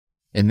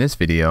In this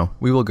video,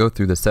 we will go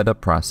through the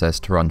setup process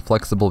to run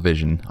Flexible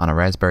Vision on a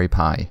Raspberry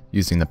Pi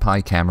using the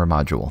Pi Camera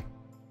module.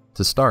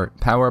 To start,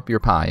 power up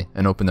your Pi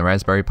and open the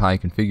Raspberry Pi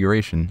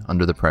configuration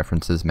under the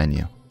Preferences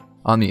menu.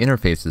 On the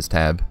Interfaces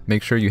tab,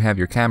 make sure you have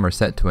your camera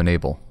set to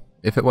enable.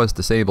 If it was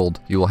disabled,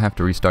 you will have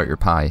to restart your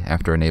Pi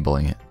after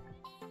enabling it.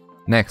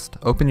 Next,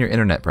 open your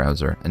internet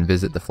browser and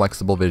visit the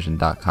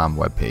flexiblevision.com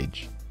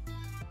webpage.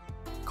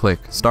 Click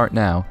Start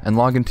Now and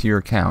log into your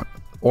account,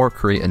 or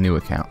create a new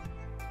account.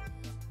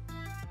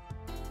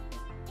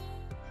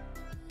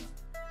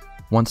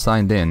 Once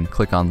signed in,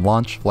 click on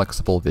Launch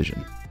Flexible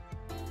Vision.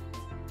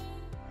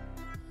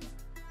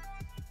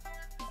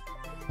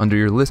 Under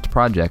your List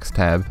Projects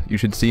tab, you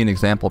should see an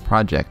example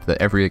project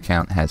that every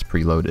account has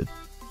preloaded.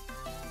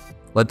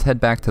 Let's head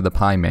back to the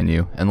Pi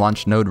menu and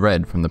launch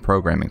Node-RED from the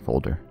Programming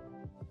folder.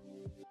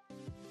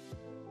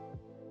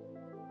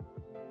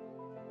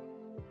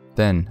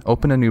 Then,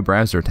 open a new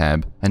browser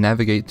tab and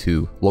navigate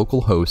to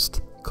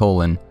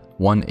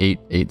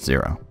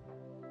localhost:1880.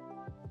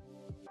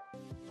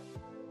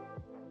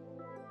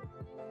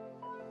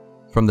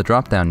 From the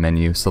drop-down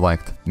menu,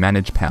 select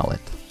Manage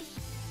Palette.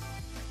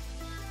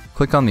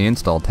 Click on the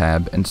Install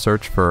tab and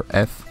search for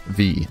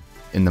FV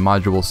in the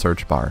module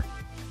search bar.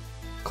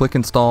 Click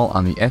Install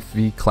on the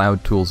FV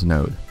Cloud Tools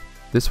node.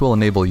 This will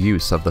enable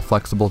use of the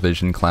Flexible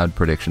Vision Cloud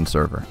Prediction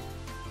Server.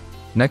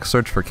 Next,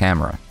 search for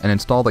Camera and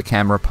install the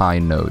Camera Pi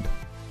node.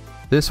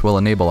 This will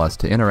enable us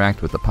to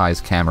interact with the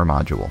Pi's camera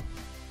module.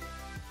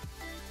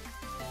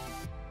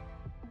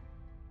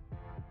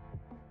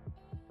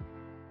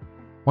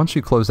 Once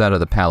you close out of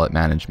the palette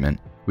management,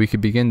 we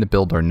can begin to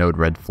build our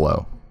Node-RED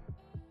flow.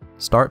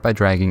 Start by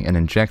dragging an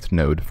inject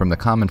node from the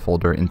common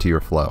folder into your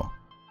flow.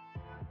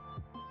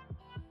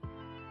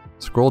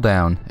 Scroll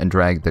down and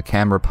drag the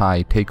Camera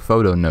Pi Take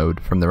Photo node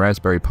from the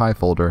Raspberry Pi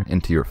folder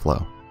into your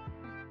flow.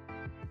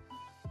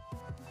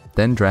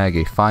 Then drag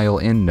a File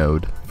In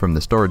node from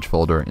the storage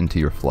folder into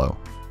your flow.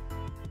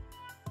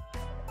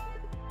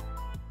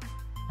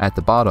 At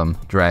the bottom,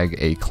 drag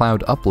a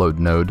Cloud Upload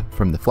node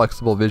from the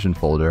Flexible Vision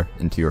folder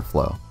into your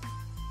flow.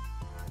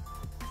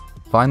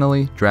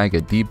 Finally, drag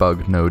a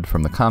Debug node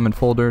from the Common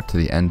folder to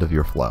the end of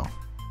your flow.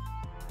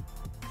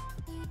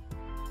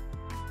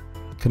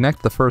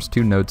 Connect the first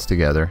two nodes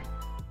together,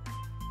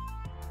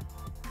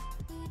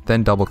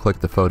 then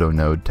double-click the Photo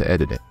node to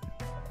edit it.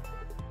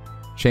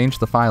 Change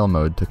the file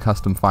mode to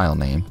Custom File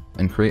Name,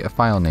 and create a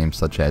file name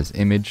such as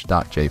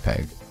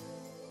image.jpg.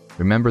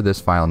 Remember this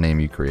file name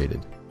you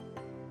created.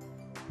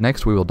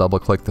 Next, we will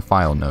double-click the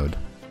File node.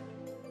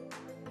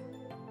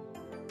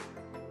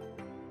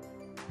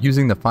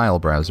 Using the File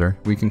browser,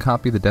 we can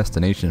copy the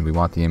destination we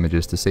want the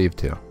images to save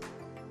to.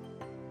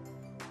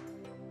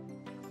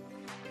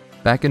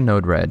 Back in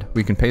Node-RED,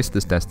 we can paste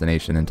this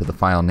destination into the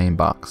file name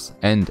box,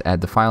 and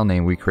add the file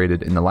name we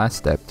created in the last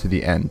step to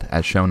the end,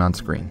 as shown on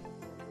screen.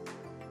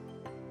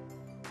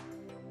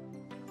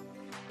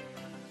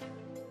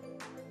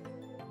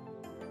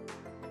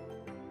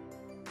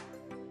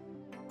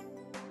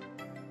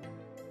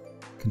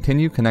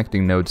 Continue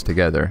connecting nodes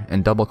together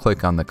and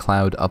double-click on the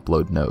Cloud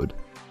Upload node.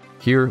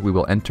 Here we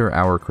will enter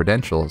our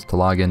credentials to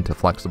log into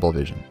Flexible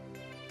Vision.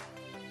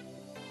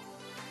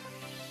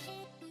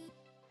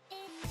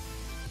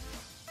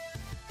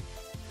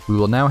 We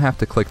will now have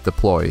to click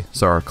Deploy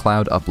so our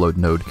Cloud Upload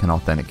node can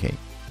authenticate.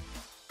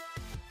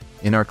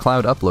 In our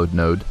Cloud Upload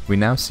node, we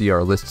now see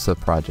our lists of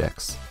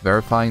projects,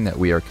 verifying that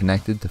we are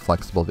connected to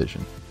Flexible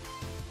Vision.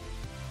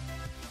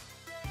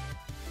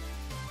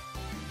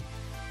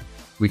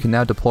 We can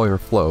now deploy our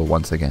flow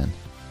once again.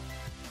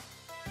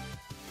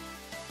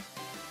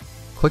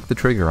 Click the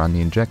trigger on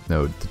the Inject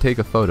node to take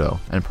a photo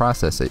and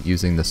process it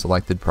using the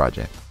selected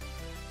project.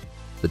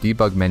 The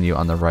debug menu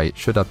on the right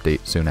should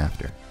update soon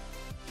after.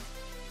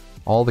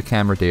 All the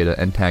camera data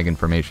and tag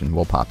information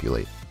will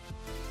populate.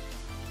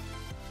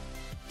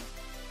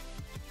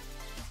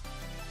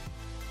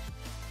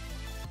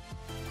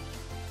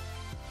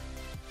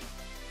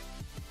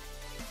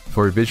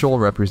 For a visual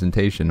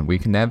representation, we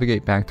can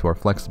navigate back to our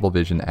Flexible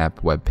Vision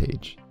app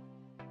webpage.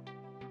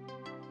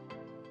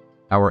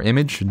 Our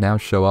image should now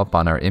show up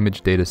on our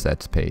Image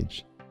Datasets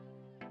page.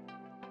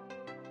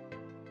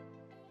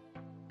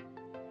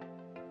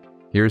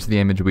 Here's the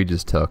image we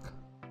just took,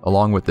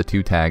 along with the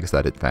two tags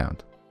that it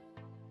found.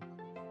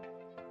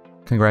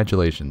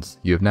 Congratulations,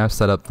 you have now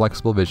set up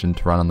Flexible Vision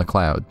to run on the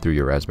cloud through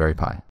your Raspberry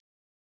Pi.